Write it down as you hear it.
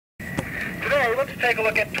Today, let's take a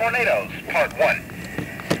look at tornadoes, Part 1.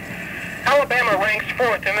 Alabama ranks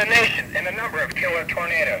 4th in the nation in the number of killer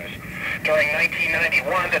tornadoes. During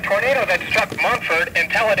 1991, the tornado that struck Munford in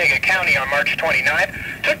Talladega County on March 29th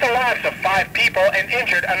took the lives of 5 people and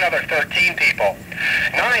injured another 13 people.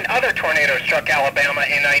 9 other tornadoes struck Alabama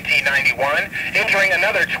in 1991, injuring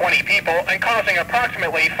another 20 people and causing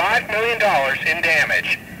approximately $5 million in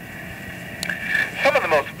damage. Some of the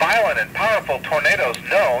most violent and powerful tornadoes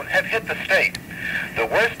known have hit the state. The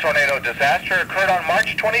worst tornado disaster occurred on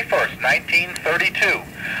March 21st, 1932.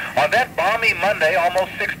 On that balmy Monday,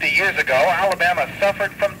 almost 60 years ago, Alabama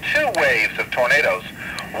suffered from 2 waves of tornadoes,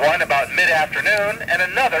 one about mid-afternoon and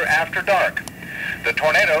another after dark. The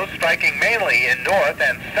tornadoes, striking mainly in north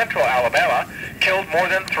and central Alabama, killed more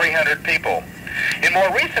than 300 people. In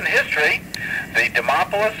more recent history, the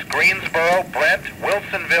Demopolis, Greensboro, Brent,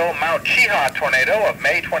 Wilsonville, Mount Cheaha tornado of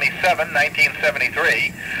May 27,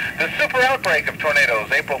 1973, the super outbreak of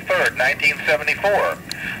tornadoes April 3, 1974,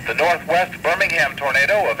 the Northwest Birmingham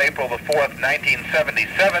tornado of April the 4th,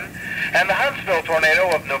 1977, and the Huntsville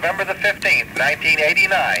tornado of November the 15th,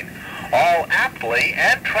 1989, all aptly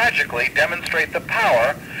and tragically demonstrate the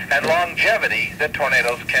power and longevity that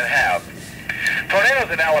tornadoes can have.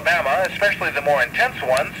 Tornadoes in Alabama, especially the more intense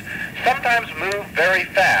ones, sometimes move very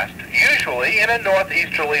fast, usually in a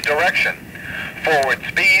northeasterly direction. Forward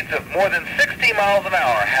speeds of more than 60 miles an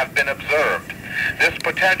hour have been observed. This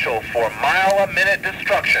potential for mile-a-minute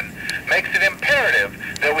destruction makes it imperative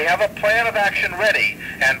that we have a plan of action ready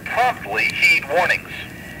and promptly heed warnings.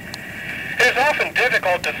 It is often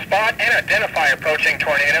difficult to spot and identify approaching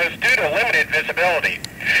tornadoes due to limited visibility.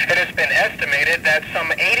 It has been estimated that some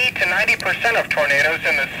 80 to 90% of tornadoes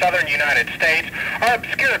in the southern United States are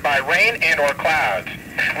obscured by rain and or clouds.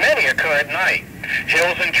 Many occur at night.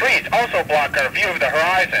 Hills and trees also block our view of the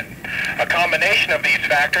horizon. A combination of these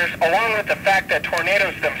factors, along with the fact that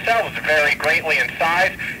tornadoes themselves vary greatly in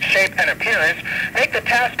size, shape, and appearance, make the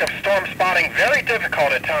task of storm spotting very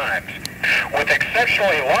difficult at times. With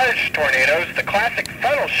exceptionally large tornadoes, the classic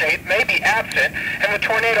funnel shape may be absent, and the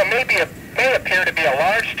tornado may appear to be a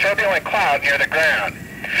large turbulent cloud near the ground.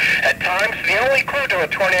 At times, the only clue to a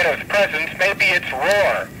tornado's presence may be its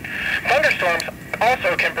roar. Thunderstorms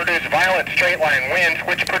also can produce violent straight-line winds,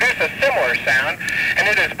 which produce a similar sound, and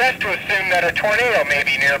it is best to assume that a tornado may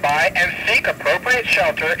be nearby and seek appropriate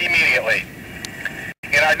shelter immediately.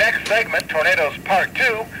 In our next segment, Tornadoes Part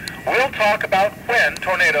 2, we'll talk about when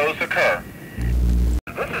tornadoes occur.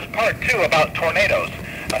 This is Part 2 about tornadoes,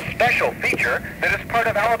 a special feature that is part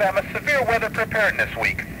of Alabama's Severe Weather Preparedness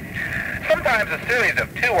Week. Sometimes a series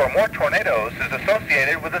of 2 or more tornadoes is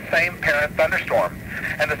associated with the same parent thunderstorm,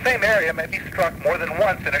 and the same area may be struck more than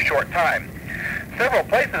once in a short time. Several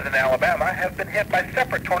places in Alabama have been hit by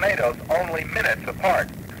separate tornadoes only minutes apart.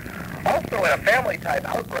 Also, in a family-type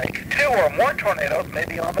outbreak, 2 or more tornadoes may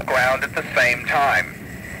be on the ground at the same time.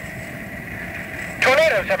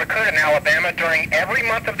 Tornadoes have occurred in Alabama during every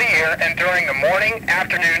month of the year and during the morning,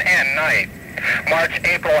 afternoon, and night. March,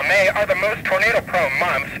 April, and May are the most tornado-prone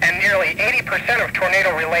months, and nearly 80% of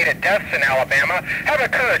tornado-related deaths in Alabama have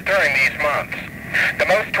occurred during these months. The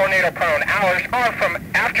most tornado-prone hours are from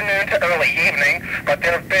afternoon to early evening, but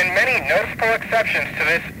there have been many noticeable exceptions to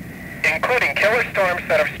this, including killer storms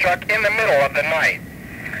that have struck in the middle of the night.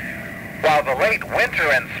 While the late winter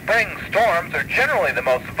and spring storms are generally the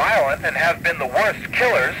most violent and have been the worst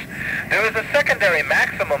killers, there is a secondary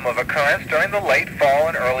maximum of occurrence during the late fall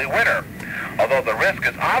and early winter. Although the risk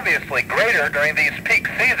is obviously greater during these peak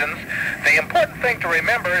seasons, the important thing to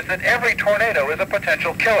remember is that every tornado is a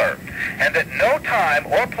potential killer, and that no time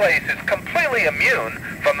or place is completely immune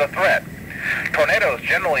from the threat. Tornadoes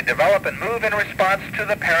generally develop and move in response to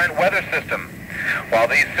the parent weather system. While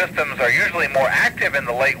these systems are usually more active in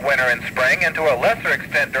the late winter and spring, and to a lesser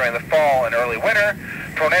extent during the fall and early winter,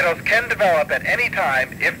 tornadoes can develop at any time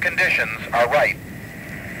if conditions are right.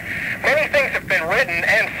 Many things have been written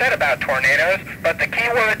and said about tornadoes, but the key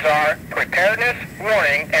words are preparedness,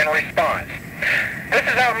 warning, and response. This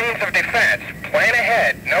is our means of defense. Plan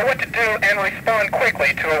ahead, know what to do, and respond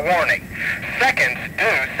quickly to a warning. Seconds do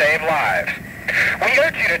save lives. We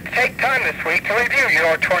urge you to take time this week to review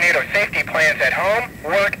your tornado safety plans at home,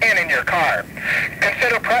 work, and in your car.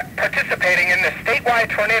 Consider participating in the statewide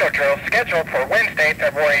tornado drill scheduled for Wednesday,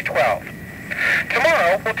 February 12th.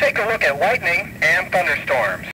 Tomorrow, we'll take a look at lightning and thunderstorms.